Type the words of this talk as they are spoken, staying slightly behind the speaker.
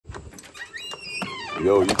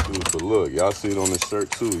Yo, YouTube, so look, y'all see it on the shirt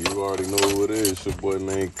too. You already know who it is. It's your boy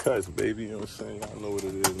named Cuts, baby. You know what I'm saying? Y'all know what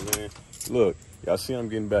it is, man. Look, y'all see I'm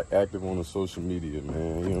getting back active on the social media,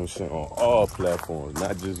 man. You know what I'm saying? On all platforms,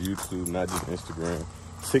 not just YouTube, not just Instagram,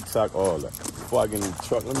 TikTok, all that. Before I get in the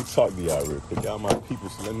truck, let me talk to y'all real quick. Y'all my people,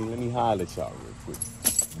 so let me holler at y'all real quick.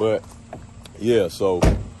 But yeah, so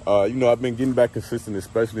you know, I've been getting back consistent,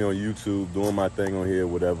 especially on YouTube, doing my thing on here,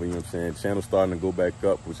 whatever, you know what I'm saying? Channel starting to go back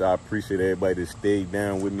up, which I appreciate everybody that stayed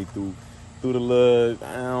down with me through the love,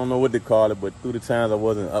 I don't know what to call it, but through the times I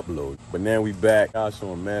wasn't uploading. But now we back, y'all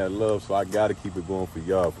showing mad love, so I gotta keep it going for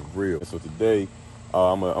y'all, for real. And so today,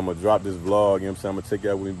 I'm gonna drop this vlog, you know what I'm saying? I'm gonna take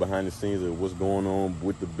y'all with me behind the scenes of what's going on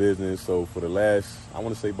with the business. So for the last, I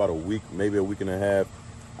wanna say about a week, maybe a week and a half,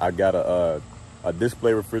 I got a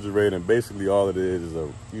display refrigerator, and basically all it is a,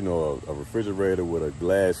 you know, a refrigerator with a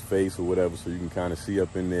glass face or whatever, so you can kind of see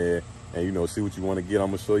up in there and, you know, see what you want to get. I'm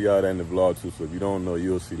gonna show y'all that in the vlog too, so if you don't know,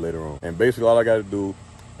 you'll see later on. And basically all I gotta do,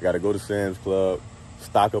 I gotta go to Sam's Club,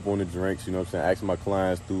 stock up on the drinks, you know what I'm saying, ask my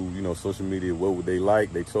clients through, you know, social media what would they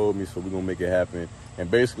like. They told me, so we're gonna make it happen. And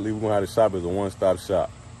basically we're gonna have the shop as a one-stop shop.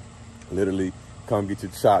 Literally come get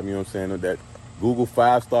your chop, you know what I'm saying, that Google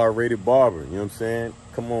 5-star rated barber, you know what I'm saying?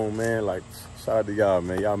 Come on, man, like, shout out to y'all,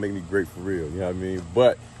 man. Y'all make me great for real, you know what I mean?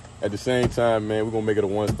 But at the same time, man, we're gonna make it a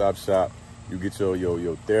one-stop shop. You get your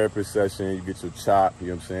therapist session, you get your chop, you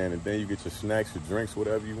know what I'm saying? And then you get your snacks, your drinks,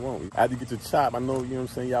 whatever you want. After you get your chop, I know, you know what I'm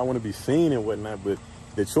saying, y'all wanna be seen and whatnot, but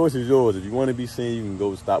the choice is yours. If you wanna be seen, you can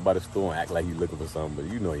go stop by the store and act like you're looking for something,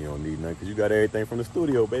 but you know you don't need nothing because you got everything from the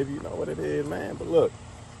studio, baby. You know what it is, man. But look,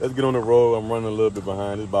 let's get on the road. I'm running a little bit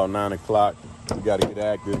behind. It's about 9 o'clock. We got to get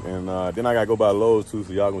active. And then I got to go by Lowe's, too,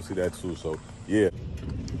 so y'all going to see that, too. So, yeah.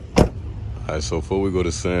 All right, so before we go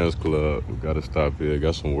to Sam's Club, we got to stop here.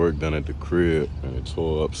 Got some work done at the crib, and it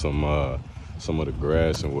tore up some of the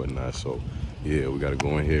grass and whatnot. So, yeah, we got to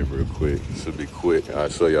go in here real quick. This will be quick. I'll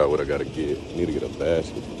show y'all what I got to get. Need to get a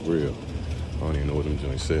basket for real. I don't even know what them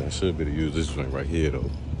joints say. I should be able to use this joint right here, though. You know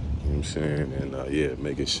what I'm saying? And, yeah,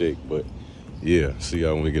 make it shake. But, yeah, see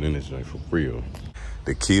y'all when we get in this joint for real.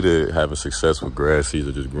 The key to having success with grass seeds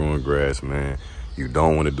or just growing grass, man, you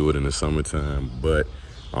don't want to do it in the summertime, but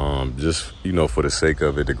just, you know, for the sake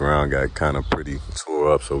of it, the ground got kind of pretty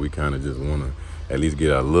tore up, so we kind of just want to at least get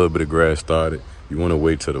a little bit of grass started. You want to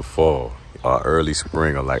wait till the fall or early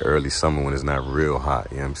spring or like early summer when it's not real hot,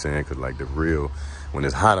 you know what I'm saying? Because like when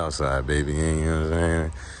it's hot outside, baby, you know what I'm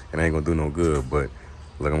saying? It ain't going to do no good, but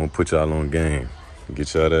look, I'm going to put y'all on game.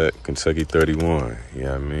 Get y'all that Kentucky 31, you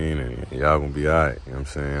know what I mean? And y'all gonna be all right, you know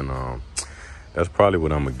what I'm saying? That's probably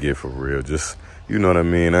what I'm gonna get for real. Just, you know what I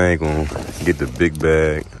mean? I ain't gonna get the big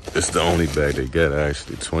bag. It's the only bag they got,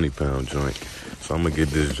 actually, 20-pound joint. So I'm gonna get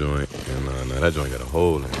this joint, and now that joint got a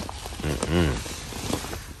hole in it.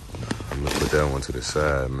 I'm gonna put that one to the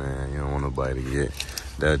side, man. You don't want nobody to get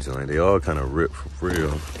that joint. They all kind of rip for real.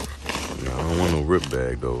 You know, I don't want no rip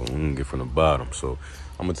bag, though. I'm gonna get from the bottom. So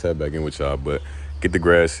I'm gonna tap back in with y'all, but get the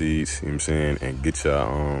grass seeds, you know what I'm saying, and get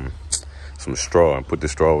y'all some straw and put the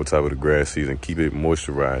straw over top of the grass seeds and keep it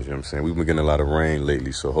moisturized, you know what I'm saying? We've been getting a lot of rain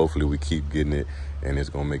lately, so hopefully we keep getting it and it's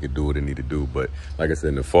gonna make it do what it need to do. But like I said,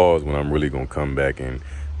 in the fall is when I'm really gonna come back and,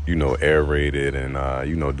 you know, aerate it and,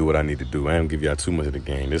 you know, do what I need to do. I don't give y'all too much of the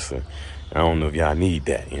game. I don't know if y'all need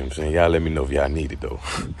that, you know what I'm saying? Y'all let me know if y'all need it, though.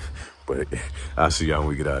 But I'll see y'all when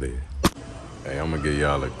we get out of here. Hey, I'm gonna give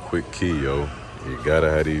y'all a quick key, yo. You gotta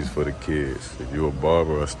have these for the kids. If you're a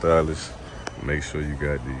barber or a stylist, make sure you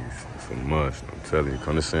got these. It's a must. I'm telling you,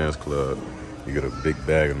 come to Sam's Club. You get a big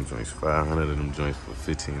bag of them joints, 500 of them joints for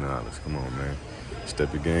 $15. Come on, man.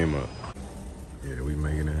 Step your game up. Yeah, we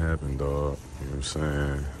making it happen, dog. You know what I'm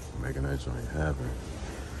saying? Making that joint happen.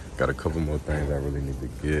 Got a couple more things I really need to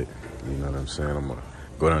get. You know what I'm saying? I'm gonna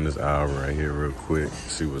go down this aisle right here real quick,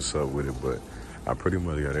 see what's up with it. But I pretty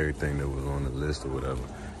much got everything that was on the list or whatever.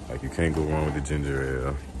 Like, you can't go wrong with the ginger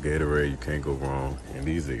ale. Gatorade, you can't go wrong. And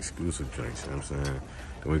these are exclusive drinks, you know what I'm saying?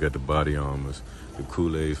 Then we got the body armors, the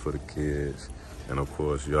Kool-Aids for the kids. And of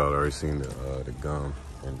course, y'all already seen the gum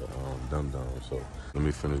and the dum-dum. So let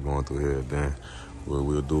me finish going through here, then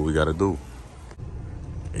we'll do what we gotta do.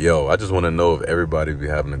 Yo, I just wanna know if everybody be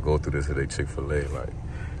having to go through this at their Chick-fil-A.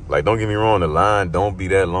 Like, don't get me wrong, the line don't be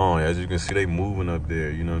that long. As you can see, they moving up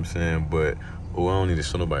there, you know what I'm saying? But I don't need to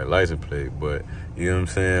show nobody license plate, but you know what I'm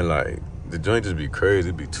saying? Like, the joint just be crazy.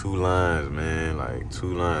 It be 2 lines, man. Like,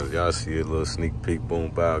 2 lines. Y'all see a little sneak peek,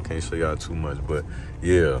 boom, bow. Can't show y'all too much, but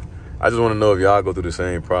yeah. I just want to know if y'all go through the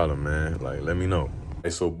same problem, man. Like, let me know. Hey,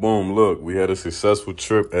 so boom, look, we had a successful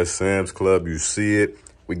trip at Sam's Club. You see it.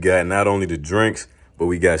 We got not only the drinks, but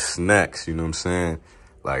we got snacks, you know what I'm saying?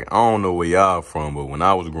 Like, I don't know where y'all from, but when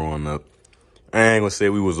I was growing up, I ain't gonna say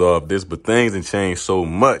we was off this, but things done changed so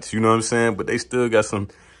much, you know what I'm saying? But they still got some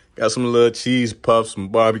little cheese puffs, some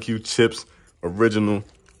barbecue chips, original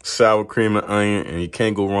sour cream and onion, and you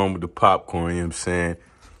can't go wrong with the popcorn, you know what I'm saying?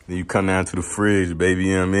 Then you come down to the fridge, baby,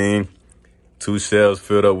 you know what I mean? 2 shells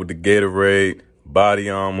filled up with the Gatorade, Body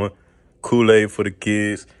Armor, Kool-Aid for the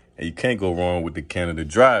kids, and you can't go wrong with the Canada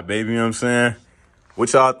Dry, baby, you know what I'm saying?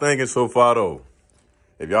 What y'all thinking so far, though?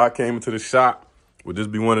 If y'all came into the shop, would this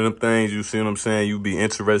be one of them things, you see what I'm saying, you'd be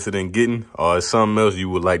interested in getting, or is something else you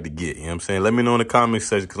would like to get, you know what I'm saying? Let me know in the comment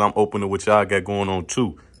section, because I'm open to what y'all got going on,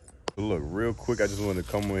 too. Look, real quick, I just wanted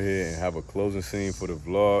to come on here and have a closing scene for the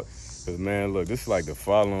vlog. Because, man, look, this is like the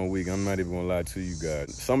following week. I'm not even going to lie to you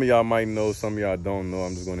guys. Some of y'all might know, some of y'all don't know.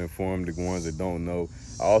 I'm just going to inform the ones that don't know.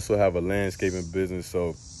 I also have a landscaping business.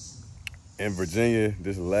 So, in Virginia,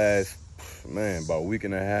 this last, man, about a week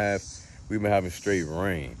and a half, we've been having straight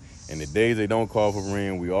rain. And the days they don't call for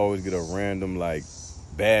rain, we always get a random, like,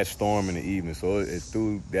 bad storm in the evening. So, it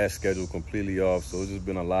threw that schedule completely off. So, it's just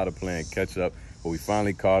been a lot of playing catch up. But we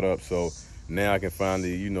finally caught up. So, now I can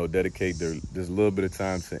finally, you know, dedicate this little bit of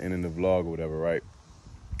time to ending the vlog or whatever, right?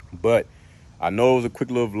 But I know it was a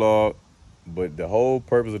quick little vlog, but the whole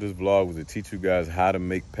purpose of this vlog was to teach you guys how to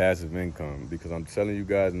make passive income, because I'm telling you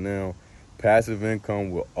guys now, passive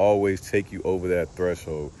income will always take you over that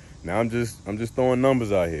threshold. Now I'm just throwing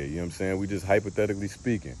numbers out here, you know what I'm saying? We just hypothetically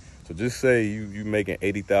speaking. So just say you making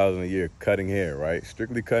 $80,000 a year cutting hair, right?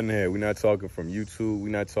 Strictly cutting hair. We're not talking from YouTube. We're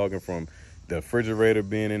not talking from the refrigerator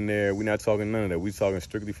being in there. We're not talking none of that. We're talking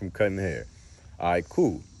strictly from cutting hair. All right,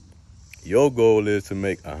 cool. Your goal is to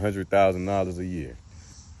make $100,000 a year.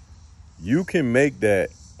 You can make that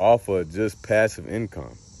off of just passive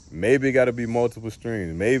income. Maybe it got to be multiple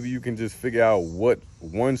streams. Maybe you can just figure out what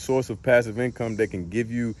one source of passive income that can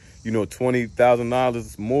give you, you know,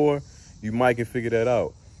 $20,000 more. You might can figure that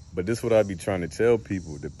out. But this is what I be trying to tell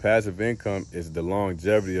people. The passive income is the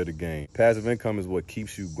longevity of the game. Passive income is what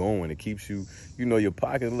keeps you going. It keeps you, you know, your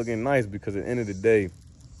pocket looking nice, because at the end of the day,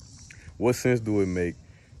 what sense do it make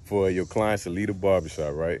for your clients to leave a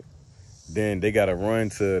barbershop, right? Then they got to run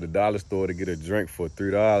to the dollar store to get a drink for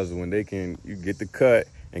 $3 when you get the cut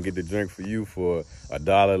and get the drink for you for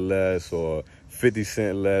 $1 less or 50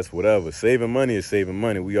 cents less, whatever. Saving money is saving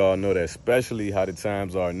money. We all know that, especially how the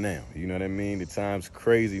times are now. You know what I mean? The time's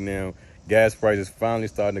crazy now. Gas prices finally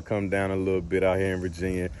starting to come down a little bit out here in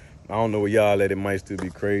Virginia. I don't know where y'all at. It might still be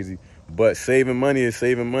crazy. But saving money is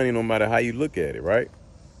saving money no matter how you look at it, right?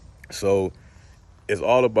 So it's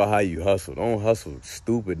all about how you hustle. Don't hustle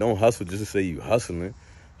stupid. Don't hustle just to say you hustling.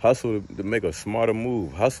 Hustle to make a smarter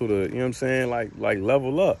move. Hustle to, you know what I'm saying, like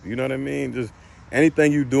level up. You know what I mean? Just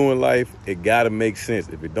anything you do in life, it got to make sense.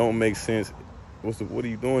 If it don't make sense, what are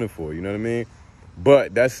you doing it for? You know what I mean?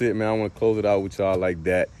 But that's it, man. I want to close it out with y'all like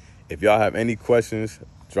that. If y'all have any questions,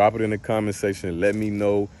 drop it in the comment section. Let me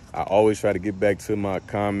know. I always try to get back to my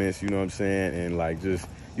comments, you know what I'm saying? And like just,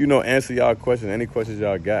 you know, answer y'all questions, any questions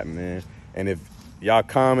y'all got, man. And if y'all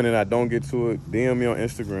comment and I don't get to it, DM me on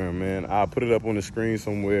Instagram, man. I'll put it up on the screen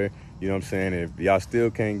somewhere. You know what I'm saying? If y'all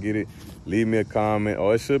still can't get it, leave me a comment.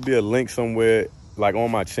 Or it should be a link somewhere, like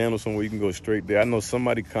on my channel somewhere. You can go straight there. I know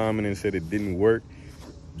somebody commented and said it didn't work.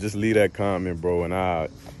 Just leave that comment, bro, and I'll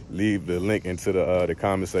leave the link into the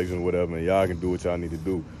comment section or whatever, and y'all can do what y'all need to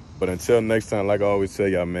do. But until next time, like I always tell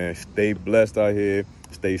y'all, man, stay blessed out here.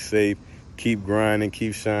 Stay safe. Keep grinding,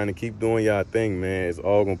 keep shining, keep doing y'all thing, man. It's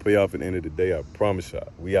all going to pay off at the end of the day. I promise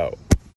y'all. We out.